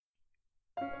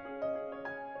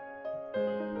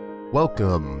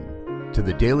Welcome to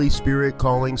the Daily Spirit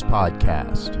Callings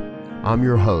podcast. I'm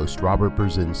your host, Robert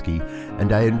Brzezinski,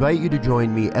 and I invite you to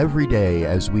join me every day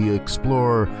as we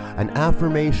explore an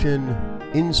affirmation,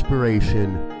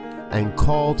 inspiration, and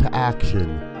call to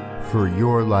action for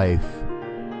your life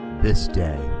this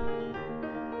day.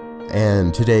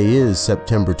 And today is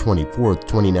September 24th,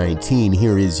 2019.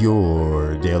 Here is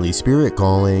your Daily Spirit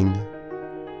Calling.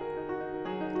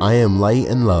 I am light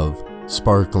and love,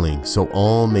 sparkling, so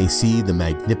all may see the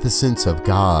magnificence of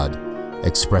God,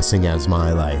 expressing as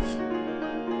my life.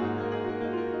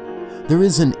 There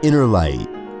is an inner light,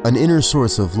 an inner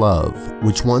source of love,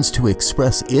 which wants to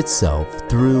express itself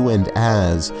through and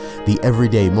as the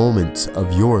everyday moments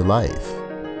of your life.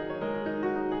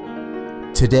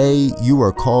 Today, you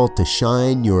are called to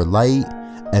shine your light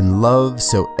and love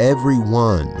so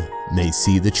everyone may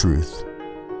see the truth.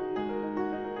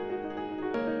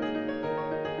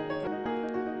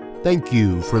 Thank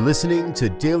you for listening to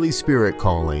Daily Spirit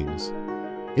Callings.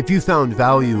 If you found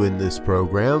value in this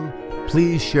program,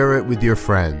 please share it with your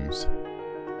friends.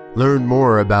 Learn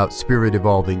more about Spirit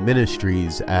Evolving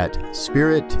Ministries at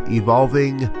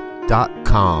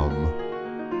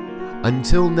spiritevolving.com.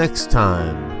 Until next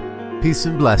time, peace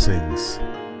and blessings.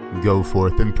 Go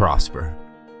forth and prosper.